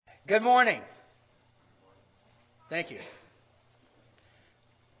Good morning. Thank you.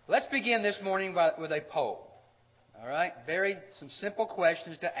 Let's begin this morning with a poll. All right? Some simple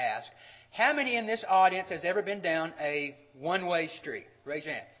questions to ask. How many in this audience has ever been down a one-way street? Raise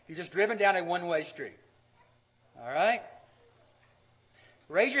your hand. You've just driven down a one-way street. All right?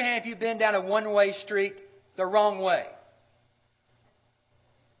 Raise your hand if you've been down a one-way street the wrong way.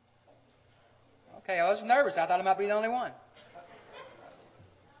 Okay, I was nervous. I thought I might be the only one.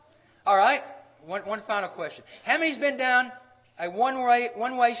 All right, one final question. How many's been down a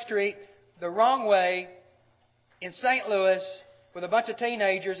one-way street the wrong way in St. Louis with a bunch of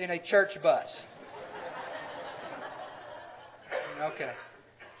teenagers in a church bus? Okay,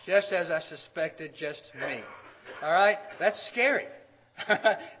 just as I suspected, just me. All right, that's scary.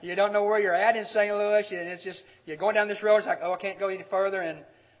 You don't know where you're at in St. Louis. It's just you're going down this road. It's like, oh, I can't go any further, and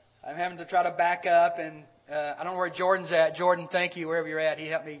I'm having to try to back up. And I don't know where Jordan's at. Jordan, thank you wherever you're at. He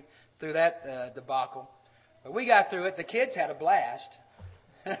helped me through that debacle. But we got through it. The kids had a blast.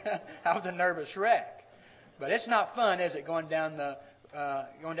 I was a nervous wreck. But it's not fun, is it, going down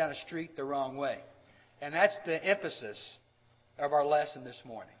the street the wrong way? And that's the emphasis of our lesson this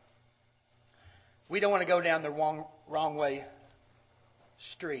morning. We don't want to go down the wrong way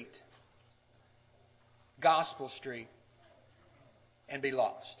street, gospel street, and be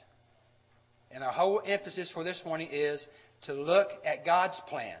lost. And our whole emphasis for this morning is to look at God's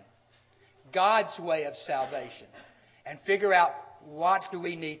plan, God's way of salvation, and figure out what do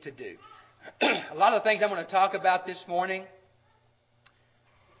we need to do. A lot of the things I'm going to talk about this morning,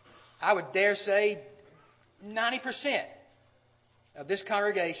 I would dare say 90% of this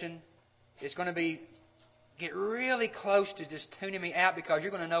congregation is going to get really close to just tuning me out, because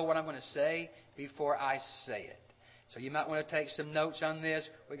you're going to know what I'm going to say before I say it. So you might want to take some notes on this.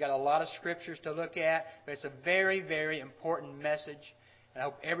 We've got a lot of scriptures to look at, but it's a very, very important message. And I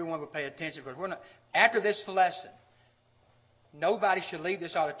hope everyone will pay attention, because after this lesson, nobody should leave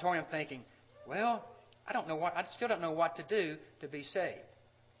this auditorium thinking, well, I still don't know what to do to be saved.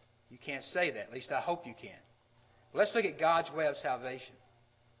 You can't say that. At least I hope you can. But let's look at God's way of salvation.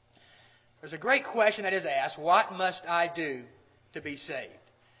 There's a great question that is asked, what must I do to be saved?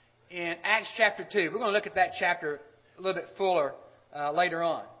 In Acts chapter 2, we're going to look at that chapter a little bit fuller later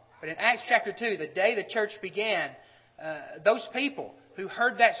on. But in Acts chapter 2, the day the church began, those people who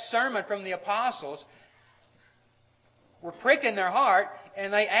heard that sermon from the apostles were pricked in their heart,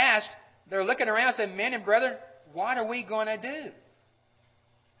 and they're looking around and saying, men and brethren, what are we going to do?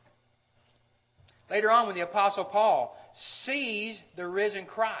 Later on, when the apostle Paul sees the risen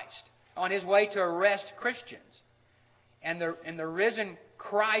Christ on his way to arrest Christians, and the risen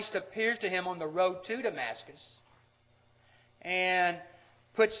Christ appears to him on the road to Damascus and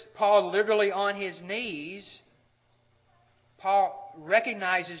puts Paul literally on his knees, Paul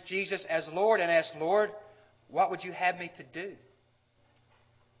recognizes Jesus as Lord and asks, Lord, what would you have me to do?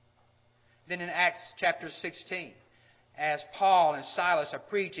 Then in Acts chapter 16, as Paul and Silas are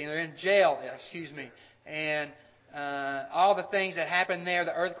preaching, they're in jail, and all the things that happened there,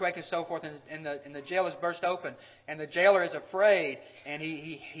 the earthquake and so forth, and the jail is burst open, and the jailer is afraid, and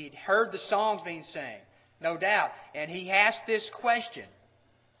he'd heard the songs being sang, no doubt, and he asked this question,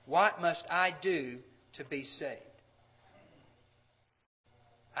 what must I do to be saved?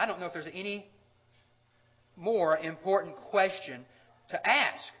 I don't know if there's any more important question to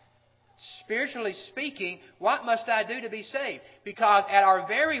ask. Spiritually speaking, what must I do to be saved? Because at our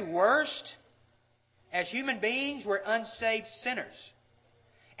very worst, as human beings, we're unsaved sinners.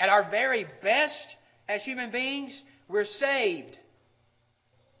 At our very best, as human beings, we're saved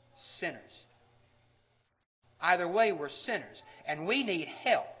sinners. Either way, we're sinners. And we need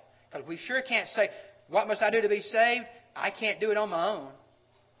help. Because we sure can't say, what must I do to be saved? I can't do it on my own.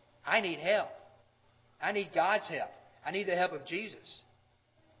 I need help. I need God's help. I need the help of Jesus.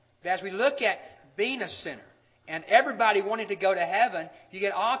 But as we look at being a sinner and everybody wanting to go to heaven, you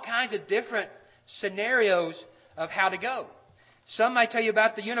get all kinds of different scenarios of how to go. Some might tell you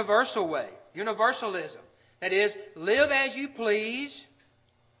about the universal way, universalism. That is, live as you please.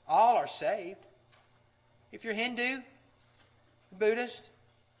 All are saved. If you're Hindu, Buddhist,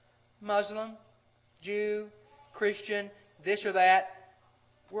 Muslim, Jew, Christian, this or that,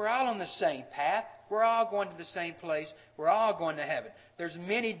 we're all on the same path. We're all going to the same place. We're all going to heaven. There's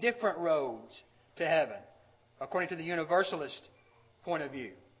many different roads to heaven, according to the universalist point of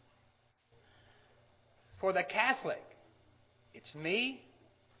view. For the Catholic, it's me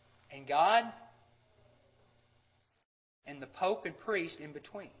and God and the Pope and priest in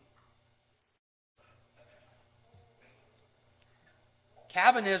between.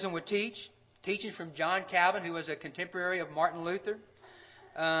 Calvinism would teach, teaching from John Calvin, who was a contemporary of Martin Luther,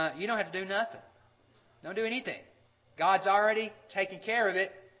 you don't have to do nothing. Don't do anything. God's already taken care of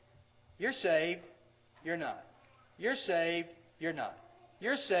it. You're saved. You're not. You're saved. You're not.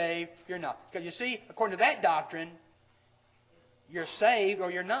 You're saved. You're not. Because you see, according to that doctrine, you're saved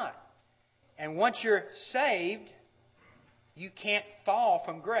or you're not. And once you're saved, you can't fall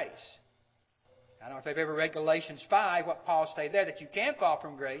from grace. I don't know if they've ever read Galatians 5, what Paul stated there, that you can fall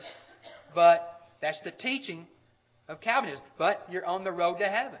from grace. But that's the teaching of Calvinism. But you're on the road to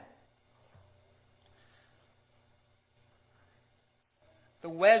heaven. The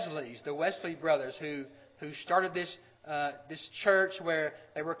Wesley brothers who started this church where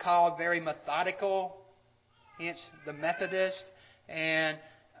they were called very methodical, hence the Methodist. And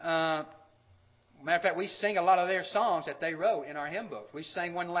matter of fact, we sing a lot of their songs that they wrote in our hymn books. We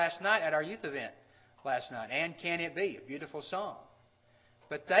sang one last night at our youth event last night. And Can It Be? A beautiful song.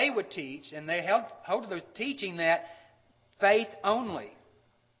 But they would teach, and they hold to the teaching that faith only.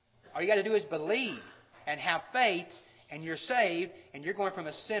 All you got to do is believe and have faith, and you're saved, and you're going from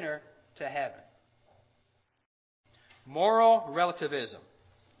a sinner to heaven. Moral relativism.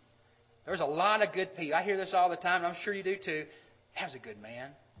 There's a lot of good people. I hear this all the time, and I'm sure you do too. That was a good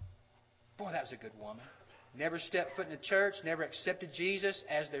man. Boy, that was a good woman. Never stepped foot in the church, never accepted Jesus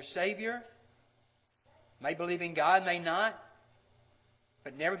as their Savior. May believe in God, may not.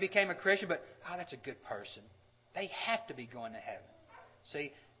 But never became a Christian. But, that's a good person. They have to be going to heaven.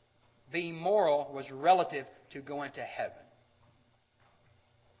 See, being moral was relative to going to heaven.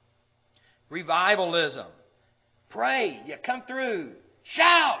 Revivalism. Pray. You come through.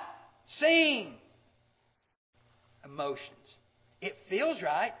 Shout. Sing. Emotions. It feels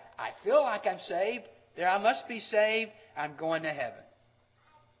right. I feel like I'm saved. There I must be saved. I'm going to heaven.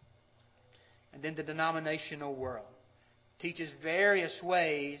 And then the denominational world teaches various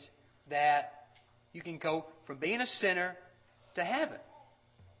ways that you can go from being a sinner to heaven.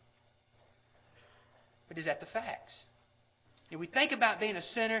 But is that the facts? And we think about being a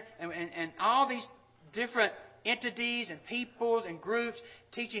sinner and all these different entities and peoples and groups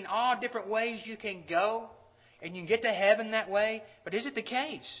teaching all different ways you can go and you can get to heaven that way. But is it the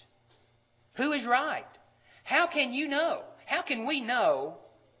case? Who is right? How can you know? How can we know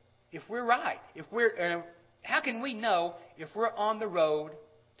if we're right? How can we know if we're on the road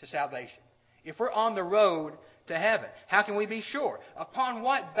to salvation? If we're on the road to heaven? How can we be sure? Upon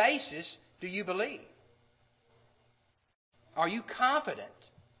what basis do you believe? Are you confident?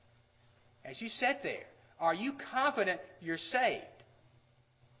 As you sit there, are you confident you're saved?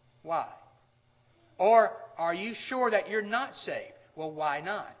 Why? Or are you sure that you're not saved? Well, why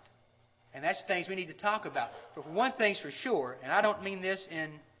not? And that's things we need to talk about. But one thing's for sure, and I don't mean this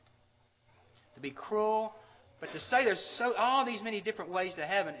to be cruel, but to say there's all these many different ways to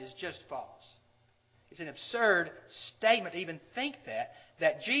heaven is just false. It's an absurd statement to even think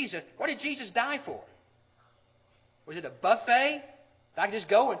that Jesus, what did Jesus die for? Was it a buffet? I could just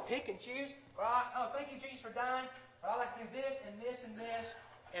go and pick and choose? Thank you, Jesus, for dying. I'd like to do this and this and this,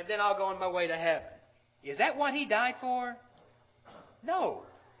 and then I'll go on my way to heaven. Is that what He died for? No,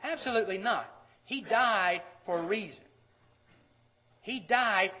 absolutely not. He died for a reason. He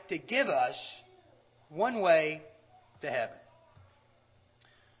died to give us one way to heaven.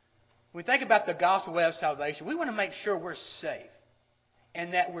 When we think about the gospel way of salvation, we want to make sure we're safe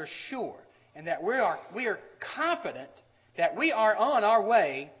and that we're sure and that we are confident that we are on our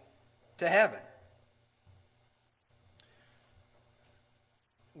way to heaven.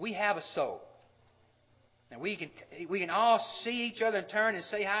 We have a soul. Now we can all see each other and turn and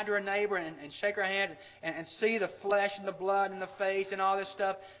say hi to our neighbor and shake our hands and see the flesh and the blood and the face and all this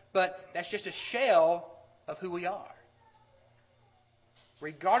stuff, but that's just a shell of who we are.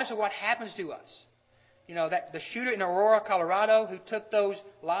 Regardless of what happens to us. You know, that the shooter in Aurora, Colorado, who took those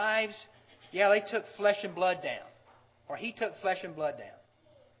lives, they took flesh and blood down. Or he took flesh and blood down.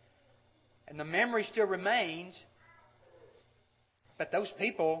 And the memory still remains, but those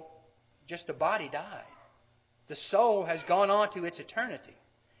people, just the body died. The soul has gone on to its eternity.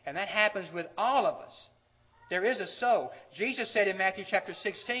 And that happens with all of us. There is a soul. Jesus said in Matthew chapter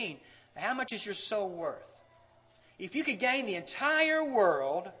 16, how much is your soul worth? If you could gain the entire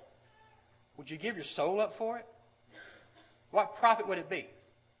world, would you give your soul up for it? What profit would it be?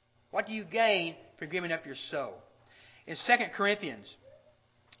 What do you gain for giving up your soul? In 2 Corinthians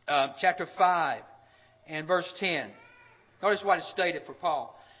chapter 5 and verse 10, notice what is stated for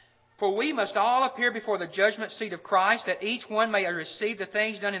Paul. For we must all appear before the judgment seat of Christ, that each one may receive the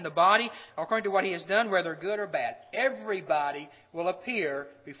things done in the body according to what he has done, whether good or bad. Everybody will appear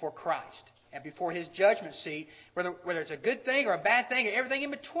before Christ and before His judgment seat, whether it's a good thing or a bad thing or everything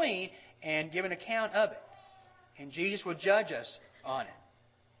in between, and give an account of it. And Jesus will judge us on it.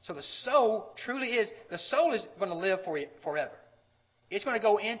 So the soul truly is, the soul is going to live forever. It's going to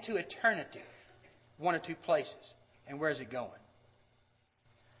go into eternity, one or two places. And where is it going?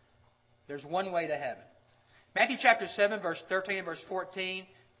 There's one way to heaven. Matthew chapter 7, verse 13 and verse 14.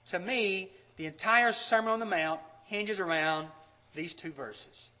 To me, the entire Sermon on the Mount hinges around these two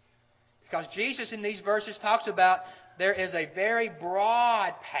verses. Because Jesus in these verses talks about there is a very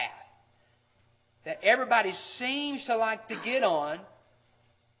broad path that everybody seems to like to get on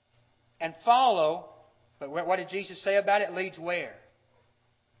and follow. But what did Jesus say about it? It leads where?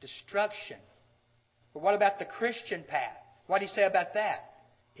 Destruction. But what about the Christian path? What did He say about that?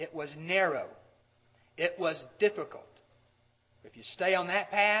 It was narrow. It was difficult. If you stay on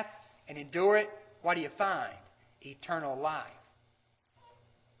that path and endure it, what do you find? Eternal life.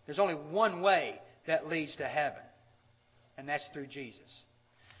 There's only one way that leads to heaven, and that's through Jesus.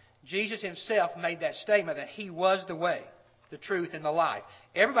 Jesus Himself made that statement that He was the way, the truth, and the life.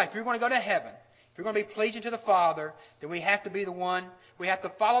 Everybody, if you're going to go to heaven, if you're going to be pleasing to the Father, then we have to be the one, we have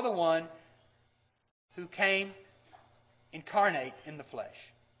to follow the one who came incarnate in the flesh.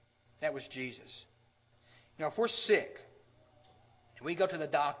 That was Jesus. You know, if we're sick, and we go to the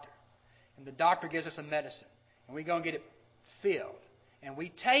doctor, and the doctor gives us a medicine, and we go and get it filled, and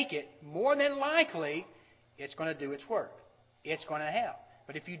we take it, more than likely, it's going to do its work. It's going to help.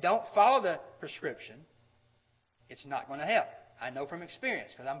 But if you don't follow the prescription, it's not going to help. I know from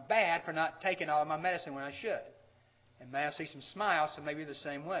experience, because I'm bad for not taking all of my medicine when I should. And may I see some smiles, so maybe the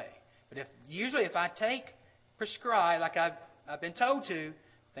same way. But usually if I take prescribed like I've been told to,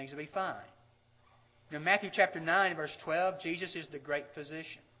 things will be fine. In Matthew chapter 9, verse 12, Jesus is the great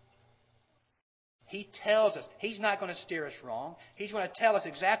physician. He tells us. He's not going to steer us wrong. He's going to tell us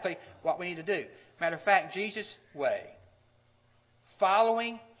exactly what we need to do. Matter of fact, Jesus' way,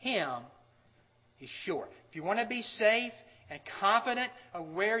 following Him, is sure. If you want to be safe and confident of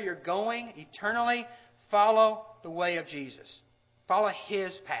where you're going eternally, follow the way of Jesus. Follow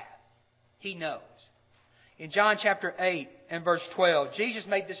His path. He knows. In John chapter 8 and verse 12, Jesus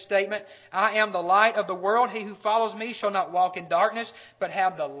made this statement, I am the light of the world. He who follows me shall not walk in darkness, but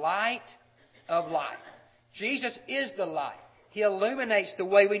have the light of life. Jesus is the light. He illuminates the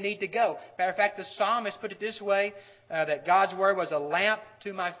way we need to go. Matter of fact, the psalmist put it this way, that God's Word was a lamp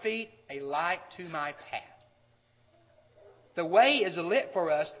to my feet, a light to my path. The way is lit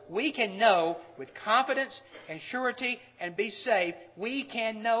for us. We can know with confidence and surety and be safe. We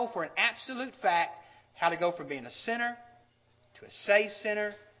can know for an absolute fact how to go from being a sinner to a saved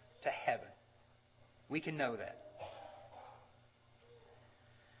sinner to heaven. We can know that.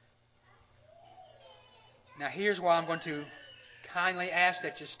 Now here's why I'm going to kindly ask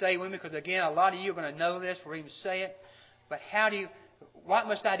that you stay with me, because again, a lot of you are going to know this before we even say it. But what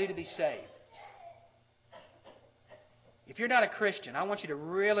must I do to be saved? If you're not a Christian, I want you to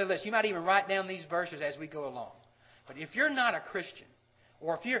really listen. You might even write down these verses as we go along. But if you're not a Christian,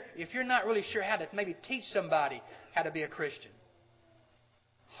 or if you're not really sure how to maybe teach somebody how to be a Christian,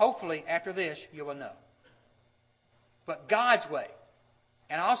 hopefully after this you will know. But God's way.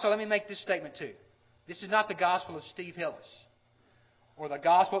 And also let me make this statement too. This is not the gospel of Steve Hillis, or the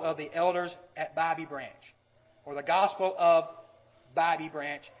gospel of the elders at Bobby Branch, or the gospel of Bobby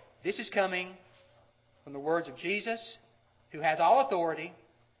Branch. This is coming from the words of Jesus, who has all authority,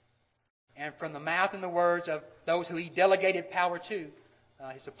 and from the mouth and the words of those who He delegated power to,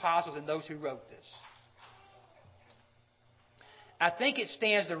 His apostles and those who wrote this. I think it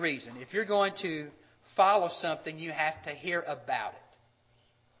stands to reason. If you're going to follow something, you have to hear about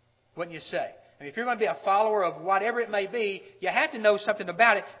it. Wouldn't you say? I mean, if you're going to be a follower of whatever it may be, you have to know something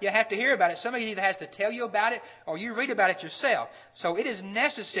about it. You have to hear about it. Somebody either has to tell you about it or you read about it yourself. So it is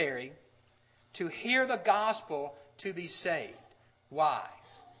necessary to hear the gospel to be saved. Why?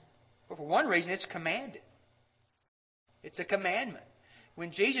 Well, for one reason, it's commanded. It's a commandment.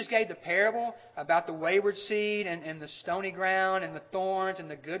 When Jesus gave the parable about the wayward seed and the stony ground and the thorns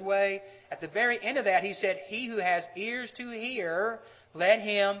and the good way, at the very end of that He said, He who has ears to hear, let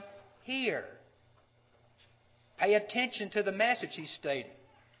him hear. Pay attention to the message He's stating.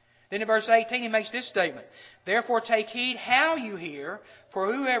 Then in verse 18 He makes this statement, therefore take heed how you hear,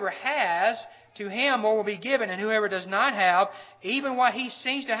 for whoever has, to him more will be given, and whoever does not have, even what he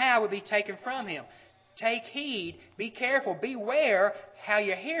seems to have will be taken from him. Take heed, be careful, beware how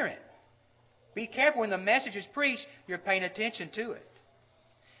you're hearing. Be careful when the message is preached, you're paying attention to it.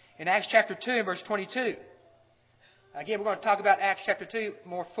 In Acts chapter 2 and verse 22, again, we're going to talk about Acts chapter 2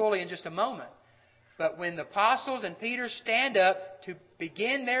 more fully in just a moment. But when the apostles and Peter stand up to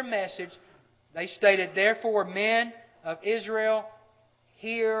begin their message, they stated, therefore, men of Israel,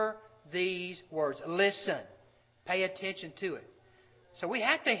 hear these words. Listen. Pay attention to it. So we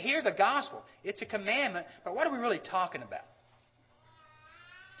have to hear the gospel. It's a commandment, but what are we really talking about?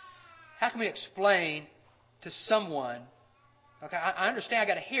 How can we explain to someone, okay, I understand I've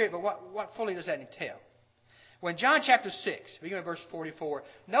got to hear it, but what fully does that entail? Well, in John chapter 6, beginning at verse 44,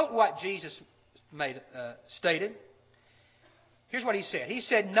 note what Jesus stated. Here's what He said. He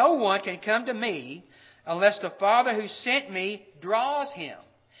said, "No one can come to me unless the Father who sent me draws him.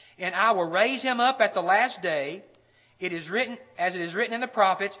 And I will raise him up at the last day. It is written, as it is written in the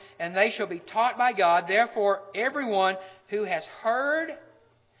prophets, and they shall be taught by God. Therefore, everyone who has heard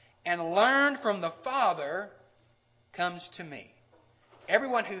and learned from the Father comes to me."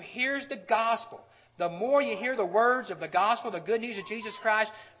 Everyone who hears the gospel, the more you hear the words of the gospel, the good news of Jesus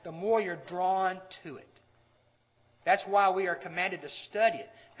Christ, the more you're drawn to it. That's why we are commanded to study it.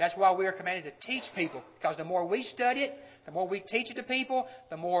 That's why we are commanded to teach people. Because the more we study it, the more we teach it to people,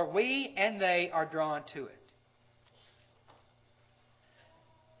 the more we and they are drawn to it.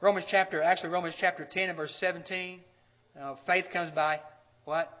 Romans chapter 10 and verse 17. Faith comes by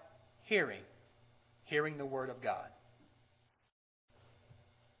what? Hearing. Hearing the Word of God.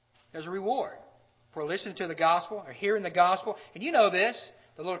 There's a reward for listening to the gospel or hearing the gospel. And you know this.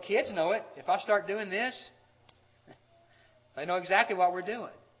 The little kids know it. If I start doing this, they know exactly what we're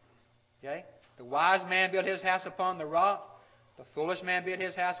doing. Okay? The wise man built his house upon the rock. The foolish man built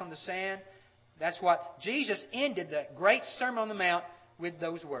his house on the sand. That's what Jesus ended the great Sermon on the Mount with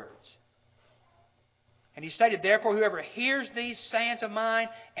those words. And He stated, "Therefore, whoever hears these sayings of mine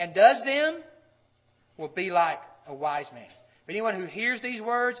and does them will be like a wise man. But anyone who hears these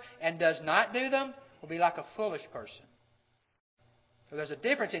words and does not do them will be like a foolish person." So there's a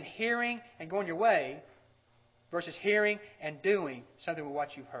difference in hearing and going your way versus hearing and doing something with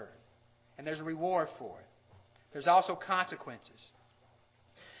what you've heard. And there's a reward for it. There's also consequences.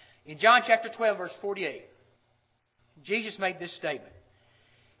 In John chapter 12, verse 48, Jesus made this statement.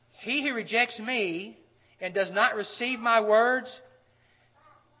 "He who rejects me and does not receive my words,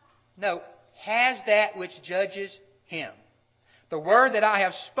 has that which judges him. The word that I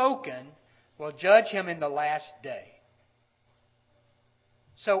have spoken will judge him in the last day."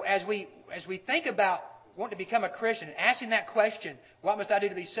 So as we think about wanting to become a Christian and asking that question, what must I do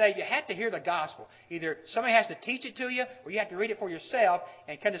to be saved? You have to hear the gospel. Either somebody has to teach it to you, or you have to read it for yourself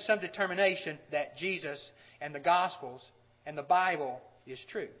and come to some determination that Jesus and the Gospels and the Bible is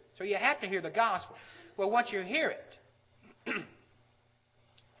true. So you have to hear the gospel. Well, once you hear it,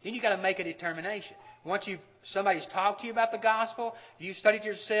 then you've got to make a determination. Once somebody's talked to you about the gospel, you've studied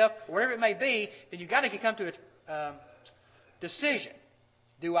yourself, whatever it may be, then you've got to come to a decision.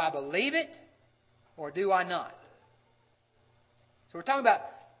 Do I believe it or do I not? So we're talking about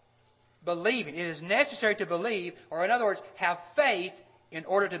believing. It is necessary to believe, or in other words, have faith in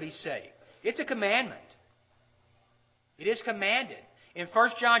order to be saved. It's a commandment. It is commanded. In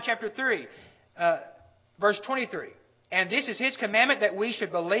 1 John chapter 3, verse 23, "And this is His commandment, that we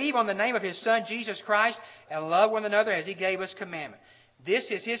should believe on the name of His Son, Jesus Christ, and love one another as He gave us commandment." This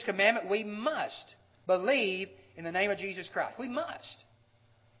is His commandment. We must believe in the name of Jesus Christ. We must.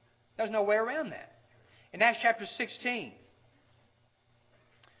 There's no way around that. In Acts chapter 16,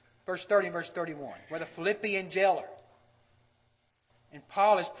 verse 30 and verse 31, where the Philippian jailer, and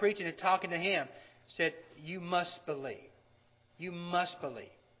Paul is preaching and talking to him, said, "You must believe. You must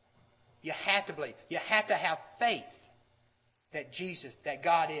believe. You have to believe. You have to have faith that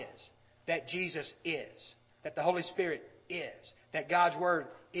God is, that Jesus is, that the Holy Spirit is, that God's Word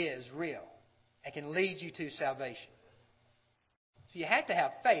is real and can lead you to salvation." So you have to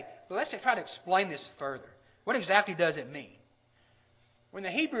have faith. But let's try to explain this further. What exactly does it mean? When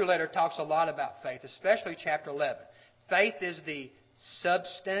the Hebrew letter talks a lot about faith, especially chapter 11, faith is the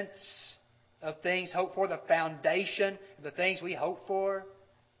substance of things hoped for, the foundation of the things we hope for,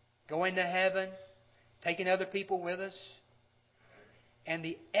 going to heaven, taking other people with us, and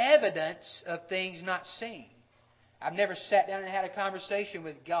the evidence of things not seen. I've never sat down and had a conversation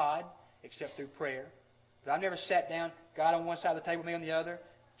with God except through prayer. But I've never sat down, God on one side of the table, me on the other,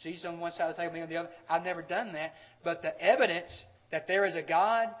 Jesus on one side of the table, me on the other. I've never done that. But the evidence that there is a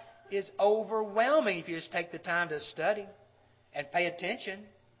God is overwhelming if you just take the time to study and pay attention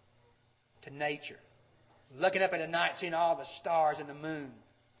to nature. Looking up at the night, seeing all the stars and the moon.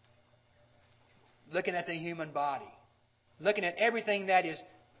 Looking at the human body. Looking at everything that is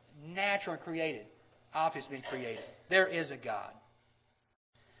natural and created. Obviously been created. There is a God.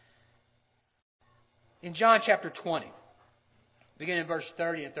 In John chapter 20, beginning in verse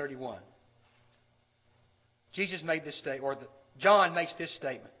 30 and 31, John makes this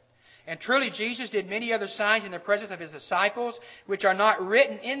statement. "And truly Jesus did many other signs in the presence of His disciples, which are not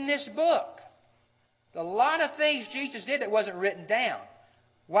written in this book. A lot of things Jesus did that wasn't written down.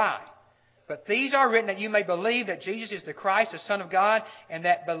 Why? But these are written that you may believe that Jesus is the Christ, the Son of God, and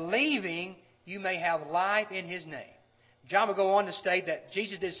that believing you may have life in His name. John will go on to state that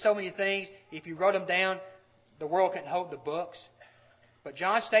Jesus did so many things, if you wrote them down, the world couldn't hold the books. But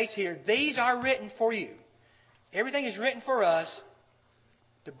John states here, these are written for you. Everything is written for us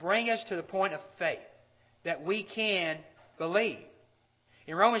to bring us to the point of faith, that we can believe.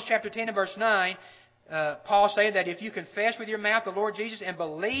 In Romans chapter 10 and verse 9, Paul said that if you confess with your mouth the Lord Jesus and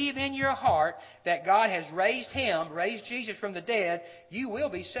believe in your heart that God has raised Jesus from the dead, you will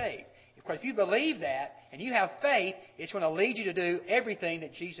be saved. Because if you believe that and you have faith, it's going to lead you to do everything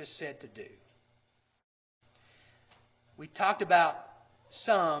that Jesus said to do. We talked about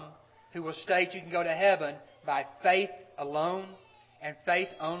some who will state you can go to heaven by faith alone and faith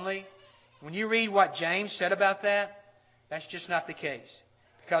only. When you read what James said about that, that's just not the case.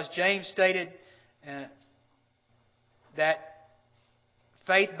 Because James stated that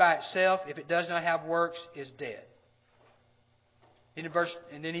faith by itself, if it does not have works, is dead.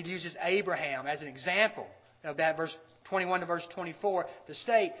 And then he uses Abraham as an example of that, verse 21 to verse 24, to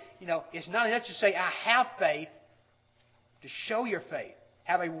state, it's not enough to say, I have faith, to show your faith.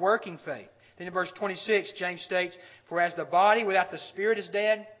 Have a working faith. Then in verse 26, James states, for as the body without the spirit is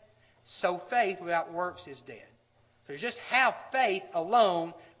dead, so faith without works is dead. So just have faith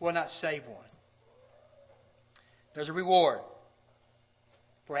alone will not save one. There's a reward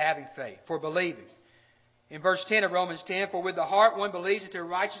for having faith, for believing. In verse 10 of Romans 10, for with the heart one believes unto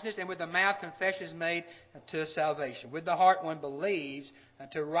righteousness, and with the mouth confession is made unto salvation. With the heart one believes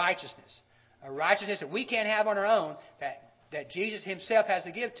unto righteousness. A righteousness that we can't have on our own, that Jesus Himself has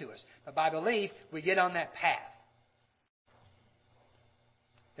to give to us. But by belief, we get on that path.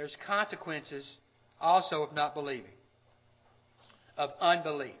 There's consequences also of not believing, of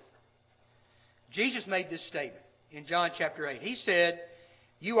unbelief. Jesus made this statement in John chapter 8. He said,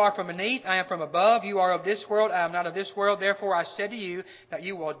 you are from beneath, I am from above. You are of this world, I am not of this world. Therefore I said to you that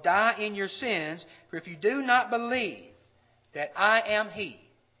you will die in your sins. For if you do not believe that I am He.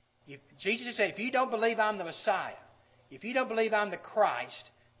 Jesus said, if you don't believe I'm the Messiah, if you don't believe I'm the Christ,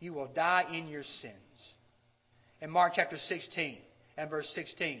 you will die in your sins. In Mark chapter 16 and verse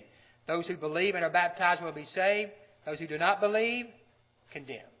 16, those who believe and are baptized will be saved. Those who do not believe,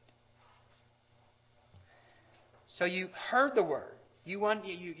 condemned. So you heard the word.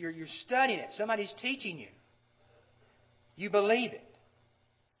 You're studying it. Somebody's teaching you. You believe it.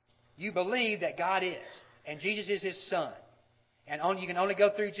 You believe that God is. And Jesus is His Son. And you can only go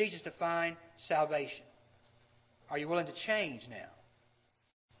through Jesus to find salvation. Are you willing to change now?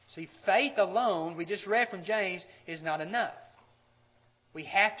 See, faith alone, we just read from James, is not enough. We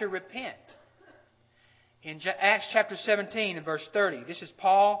have to repent. In Acts chapter 17 and verse 30, this is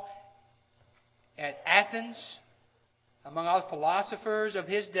Paul at Athens, among all the philosophers of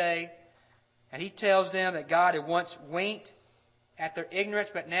his day, and he tells them that God had once winked at their ignorance,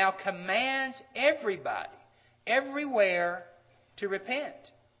 but now commands everybody, everywhere, to repent.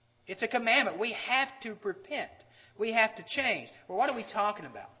 It's a commandment. We have to repent. We have to change. Well, what are we talking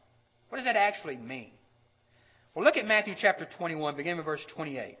about? What does that actually mean? Well, look at Matthew chapter 21, beginning with verse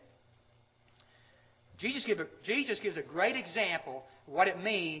 28. Jesus gives a great example of what it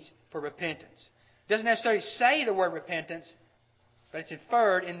means for repentance. It doesn't necessarily say the word repentance, but it's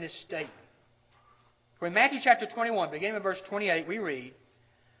inferred in this statement. For in Matthew chapter 21, beginning with verse 28, we read,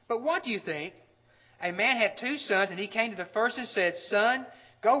 but what do you think? A man had 2 sons, and he came to the first and said, Son,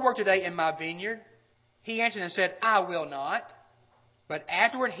 go work today in my vineyard. He answered and said, I will not. But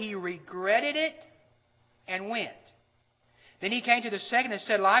afterward he regretted it and went. Then he came to the second and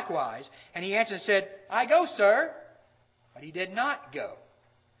said likewise. And he answered and said, I go, sir. But he did not go.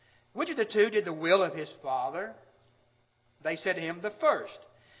 Which of the 2 did the will of his father? They said to him, the first.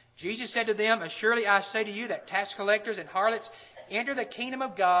 Jesus said to them, Assuredly I say to you that tax collectors and harlots enter the kingdom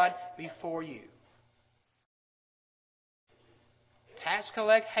of God before you.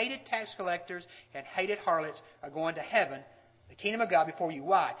 Hated tax collectors and hated harlots are going to heaven, the kingdom of God, before you.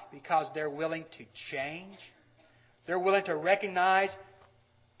 Why? Because they're willing to change. They're willing to recognize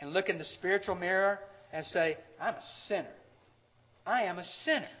and look in the spiritual mirror and say, I'm a sinner. I am a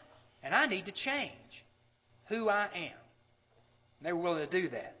sinner. And I need to change who I am. And they were willing to do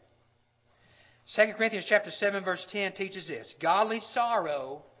that. 2 Corinthians chapter 7 verse 10 teaches this. Godly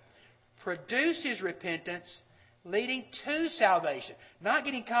sorrow produces repentance, leading to salvation. Not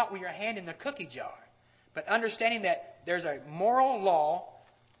getting caught with your hand in the cookie jar, but understanding that there's a moral law,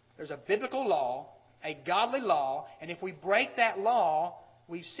 there's a biblical law, a godly law, and if we break that law,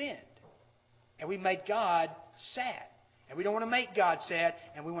 we've sinned. And we've made God sad. And we don't want to make God sad,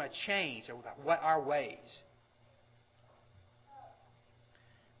 and we want to change what our ways.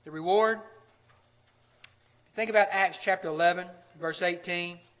 The reward. Think about Acts chapter 11, verse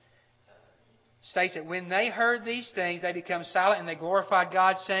 18. States that when they heard these things, they become silent and they glorified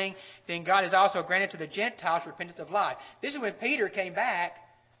God, saying, then God has also granted to the Gentiles repentance of life. This is when Peter came back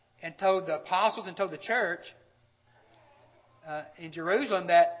and told the apostles and told the church in Jerusalem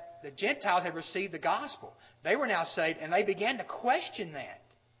that the Gentiles had received the gospel. They were now saved, and they began to question that.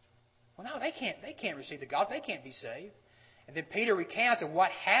 Well, no, they can't receive the gospel. They can't be saved. And then Peter recounts of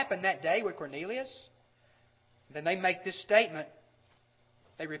what happened that day with Cornelius. Then they make this statement.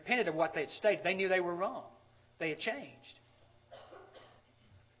 They repented of what they had stated. They knew they were wrong. They had changed.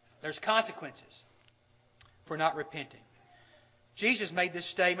 There's consequences for not repenting. Jesus made this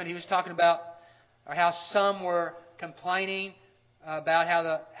statement. He was talking about how some were complaining about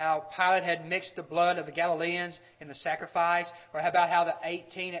how Pilate had mixed the blood of the Galileans in the sacrifice, or about how the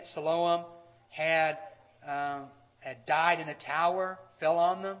 18 at Siloam had died in a tower, fell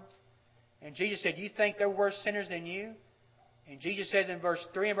on them. And Jesus said, you think they're worse sinners than you? And Jesus says in verse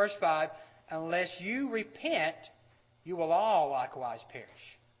 3 and verse 5, unless you repent, you will all likewise perish.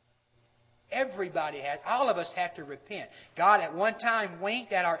 Everybody has, all of us have to repent. God at one time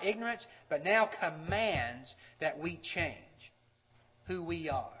winked at our ignorance, but now commands that we change who we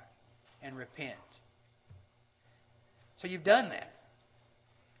are and repent. So you've done that.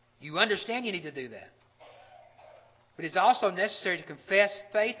 You understand you need to do that. But it's also necessary to confess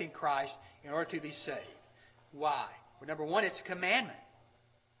faith in Christ in order to be saved. Why? Well, number one, it's a commandment.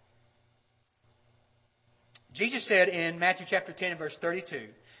 Jesus said in Matthew chapter 10 and verse 32,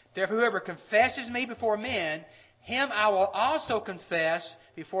 therefore whoever confesses me before men, him I will also confess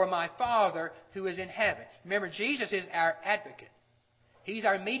before my Father who is in heaven. Remember, Jesus is our advocate. He's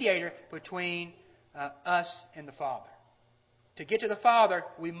our mediator between us and the Father. To get to the Father,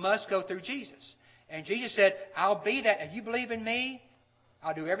 we must go through Jesus. And Jesus said, I'll be that. If you believe in me,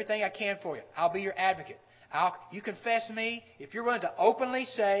 I'll do everything I can for you. I'll be your advocate. You confess me. If you're willing to openly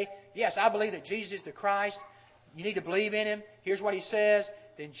say, yes, I believe that Jesus is the Christ, you need to believe in Him. Here's what He says.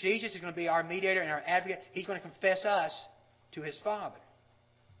 Then Jesus is going to be our mediator and our advocate. He's going to confess us to His Father.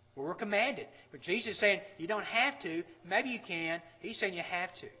 Well, we're commanded. But Jesus is saying, you don't have to. Maybe you can. He's saying you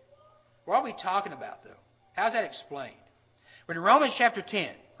have to. What are we talking about, though? How's that explained? When in Romans chapter 10,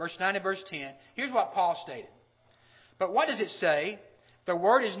 verse 9 and verse 10, here's what Paul stated. But what does it say? The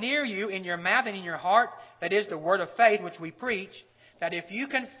word is near you, in your mouth and in your heart. That is the word of faith which we preach. That if you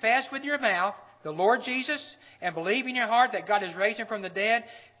confess with your mouth the Lord Jesus and believe in your heart that God has raised Him from the dead,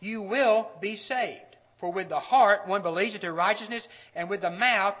 you will be saved. For with the heart one believes unto righteousness, and with the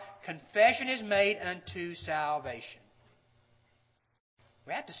mouth confession is made unto salvation.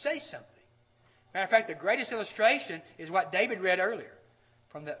 We have to say something. Matter of fact, the greatest illustration is what David read earlier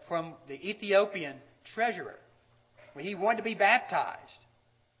from the Ethiopian treasurer, where he wanted to be baptized.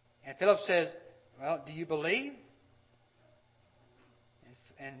 And Philip says, well, do you believe?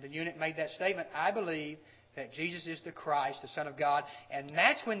 And the eunuch made that statement, I believe that Jesus is the Christ, the Son of God. And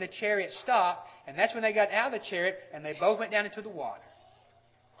that's when the chariot stopped, and that's when they got out of the chariot, and they both went down into the water.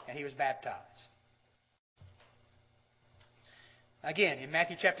 And he was baptized. Again, in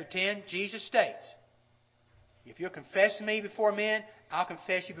Matthew chapter 10, Jesus states, if you'll confess me before men, I'll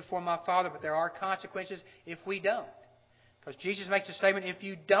confess you before my Father, but there are consequences if we don't. Because Jesus makes a statement, if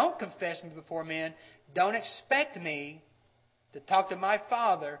you don't confess me before men, don't expect me to talk to my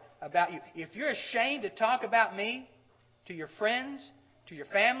Father about you. If you're ashamed to talk about me to your friends, to your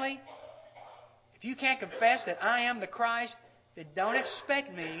family, if you can't confess that I am the Christ, then don't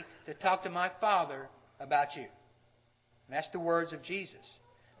expect me to talk to my Father about you. And that's the words of Jesus.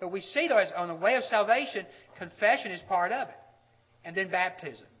 But we see, though, as on the way of salvation, confession is part of it. And then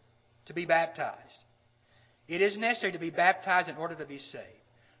baptism, to be baptized. It is necessary to be baptized in order to be saved.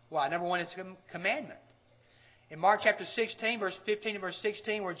 Why? Number one, it's a commandment. In Mark chapter 16, verse 15 and verse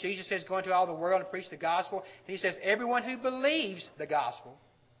 16, where Jesus says, go into all the world and preach the gospel, He says, everyone who believes the gospel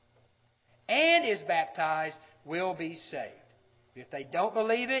and is baptized will be saved. If they don't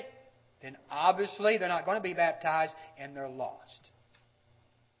believe it, then obviously they're not going to be baptized and they're lost.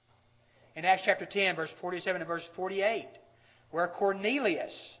 In Acts chapter 10, verse 47 and verse 48, where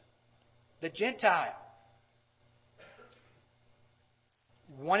Cornelius, the Gentile,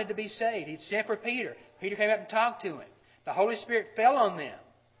 wanted to be saved. He'd sent for Peter. Peter came up and talked to him. The Holy Spirit fell on them.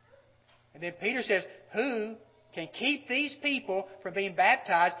 And then Peter says, who can keep these people from being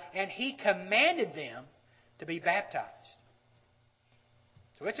baptized? And he commanded them to be baptized.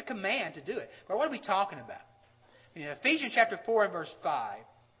 So it's a command to do it. But what are we talking about? In Ephesians chapter 4 and verse 5,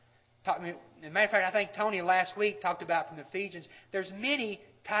 As a matter of fact, I think Tony last week talked about from Ephesians, there's many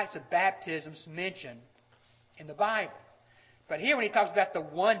types of baptisms mentioned in the Bible. But here when he talks about the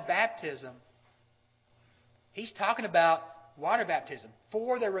one baptism, he's talking about water baptism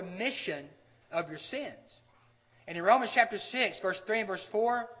for the remission of your sins. And in Romans chapter 6, verse 3 and verse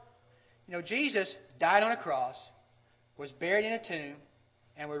 4, Jesus died on a cross, was buried in a tomb,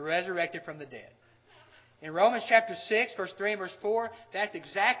 and was resurrected from the dead. In Romans chapter 6, verse 3 and verse 4, that's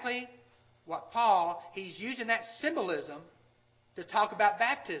exactly what Paul, he's using that symbolism to talk about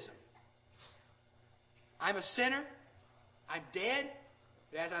baptism. I'm a sinner. I'm dead.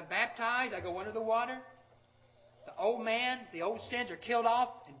 But as I'm baptized, I go under the water. The old man, the old sins are killed off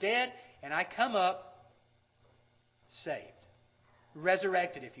and dead, and I come up saved.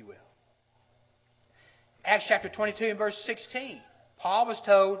 Resurrected, if you will. Acts chapter 22 and verse 16. Paul was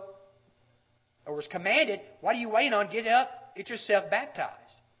told, or was commanded, what are you waiting on? Get up, get yourself baptized.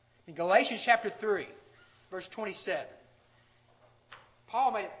 In Galatians chapter 3, verse 27,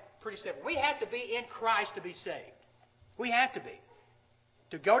 Paul made it pretty simple. We have to be in Christ to be saved. We have to be.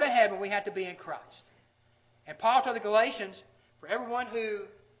 To go to heaven, we have to be in Christ. And Paul told the Galatians, for everyone who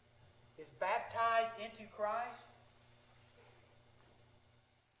is baptized into Christ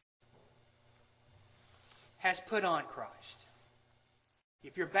has put on Christ.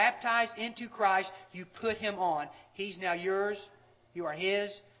 If you're baptized into Christ, you put Him on. He's now yours. You are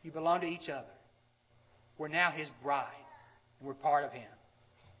His. You belong to each other. We're now His bride. And we're part of Him.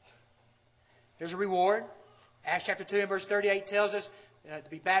 There's a reward. Acts chapter 2 and verse 38 tells us to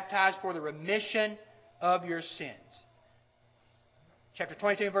be baptized for the remission of your sins. Chapter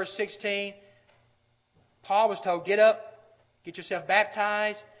 22 and verse 16, Paul was told, get up, get yourself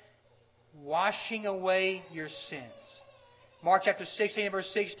baptized, washing away your sins. Mark chapter 16 and verse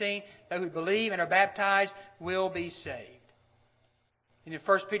 16, those who believe and are baptized will be saved. And in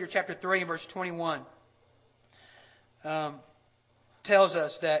 1 Peter chapter 3 and verse 21, tells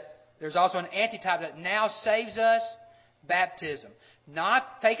us that there's also an antitype that now saves us, baptism.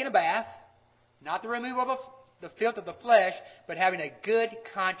 Not taking a bath, not the removal of the filth of the flesh, but having a good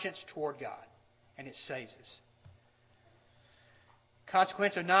conscience toward God. And it saves us.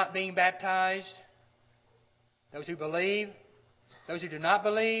 Consequence of not being baptized, those who believe, those who do not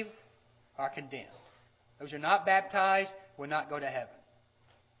believe are condemned. Those who are not baptized will not go to heaven.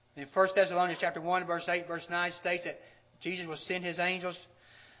 In 1 Thessalonians chapter 1, verse 8, verse 9 states that Jesus will send His angels.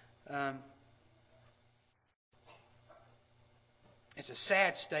 It's a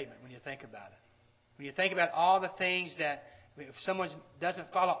sad statement when you think about it. When you think about all the things that, if someone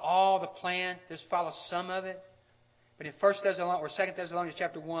doesn't follow all the plan, just follow some of it. But in 1 Thessalonians or 2 Thessalonians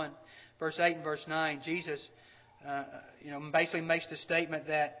chapter 1, verse 8 and verse 9, Jesus basically makes the statement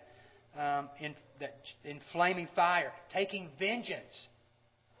that in flaming fire, taking vengeance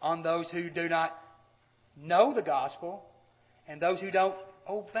on those who do not know the gospel and those who don't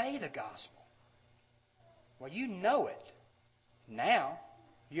obey the gospel. Well, you know it. Now,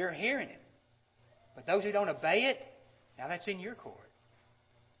 you're hearing it. But those who don't obey it, now that's in your court.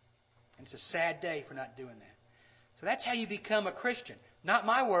 And it's a sad day for not doing that. So that's how you become a Christian. Not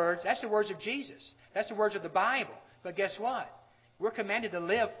my words. That's the words of Jesus. That's the words of the Bible. But guess what? We're commanded to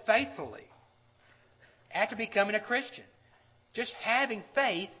live faithfully after becoming a Christian. Just having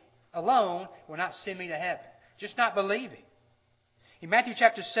faith alone will not send me to heaven. Just not believing. In Matthew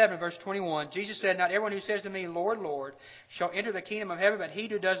chapter 7, verse 21, Jesus said, not everyone who says to me, Lord, Lord, shall enter the kingdom of heaven, but he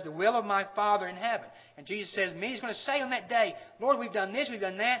who does the will of my Father in heaven. And Jesus says, He's going to say on that day, Lord, we've done this, we've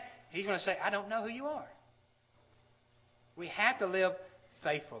done that. He's going to say, I don't know who you are. We have to live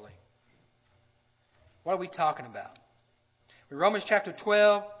faithfully. What are we talking about? Romans chapter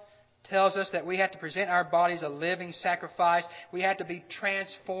 12 tells us that we have to present our bodies a living sacrifice. We have to be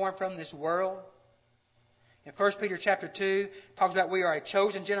transformed from this world. In 1 Peter chapter 2, talks about we are a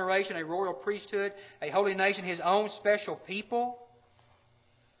chosen generation, a royal priesthood, a holy nation, His own special people,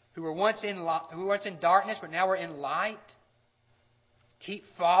 who were once in darkness, but now we're in light. Keep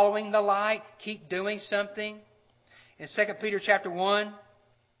following the light. Keep doing something. In 2 Peter chapter 1,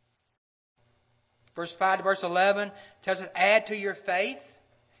 verse 5 to verse 11, tells us, add to your faith.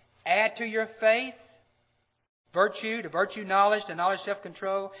 Add to your faith. Virtue, to virtue knowledge, to knowledge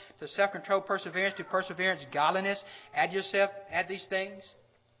self-control, to self-control perseverance, to perseverance godliness. Add these things.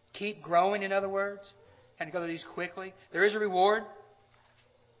 Keep growing, in other words. Kind of go through these quickly. There is a reward.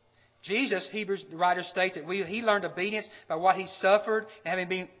 Jesus, Hebrews the writer states that He learned obedience by what He suffered,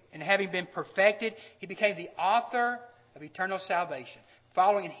 and having been perfected, He became the author of eternal salvation.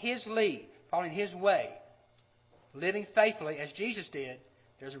 Following His lead, following His way, living faithfully as Jesus did,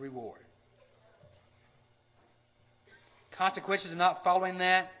 there's a reward. Consequences of not following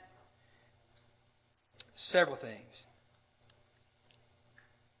that, several things.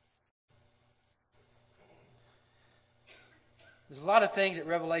 There's a lot of things that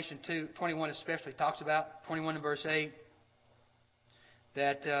Revelation 2:21 especially talks about, 21 and verse 8,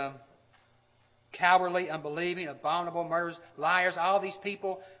 that cowardly, unbelieving, abominable, murderers, liars, all these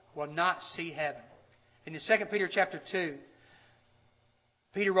people will not see heaven. In 2 Peter chapter 2,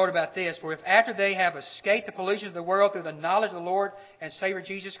 Peter wrote about this, "For if after they have escaped the pollution of the world through the knowledge of the Lord and Savior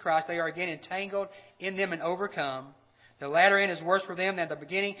Jesus Christ, they are again entangled in them and overcome, the latter end is worse for them than the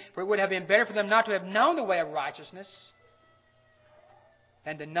beginning, for it would have been better for them not to have known the way of righteousness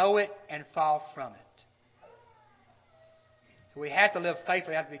than to know it and fall from it." So we have to live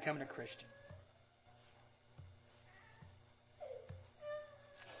faithfully after becoming a Christian.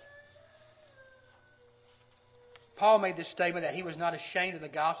 Paul made this statement that he was not ashamed of the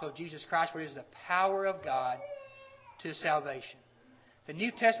gospel of Jesus Christ, for it is the power of God to salvation. The New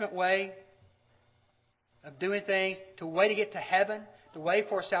Testament way of doing things, the way to get to heaven, the way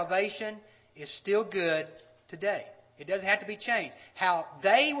for salvation, is still good today. It doesn't have to be changed. How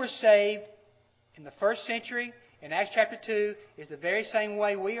they were saved in the first century, in Acts chapter 2, is the very same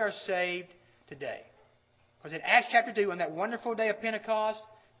way we are saved today. Because in Acts chapter 2, on that wonderful day of Pentecost,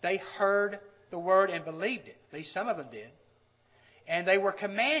 they heard the word and believed it. At least some of them did. And they were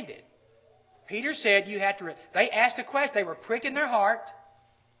commanded. Peter said you had to... They asked a question. They were pricked in their heart.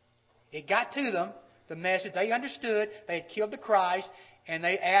 It got to them, the message. They understood. They had killed the Christ. And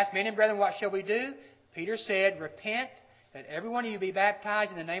they asked, "Men and brethren, what shall we do?" Peter said, "Repent, that every one of you be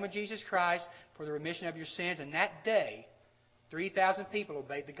baptized in the name of Jesus Christ for the remission of your sins." And that day, 3,000 people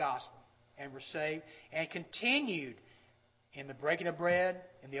obeyed the gospel and were saved and continued in the breaking of bread,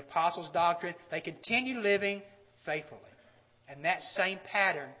 in the apostles' doctrine. They continue living faithfully. And that same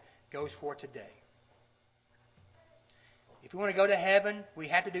pattern goes for today. If we want to go to heaven, we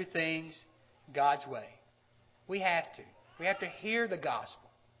have to do things God's way. We have to. We have to hear the gospel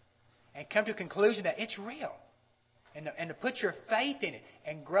and come to a conclusion that it's real. And to put your faith in it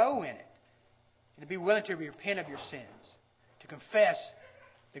and grow in it. And to be willing to repent of your sins. To confess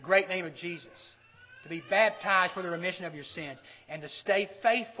the great name of Jesus. To be baptized for the remission of your sins. And to stay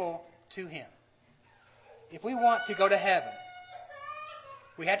faithful to Him. If we want to go to heaven,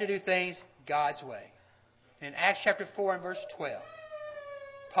 we have to do things God's way. In Acts chapter 4 and verse 12,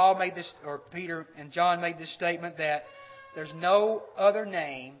 Paul made this, or Peter and John made this statement that there's no other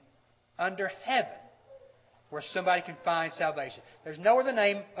name under heaven where somebody can find salvation. There's no other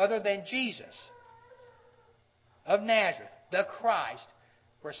name other than Jesus of Nazareth, the Christ,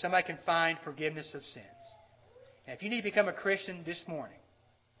 where somebody can find forgiveness of sins. And if you need to become a Christian this morning,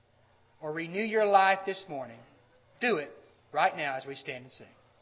 or renew your life this morning, do it right now as we stand and sing.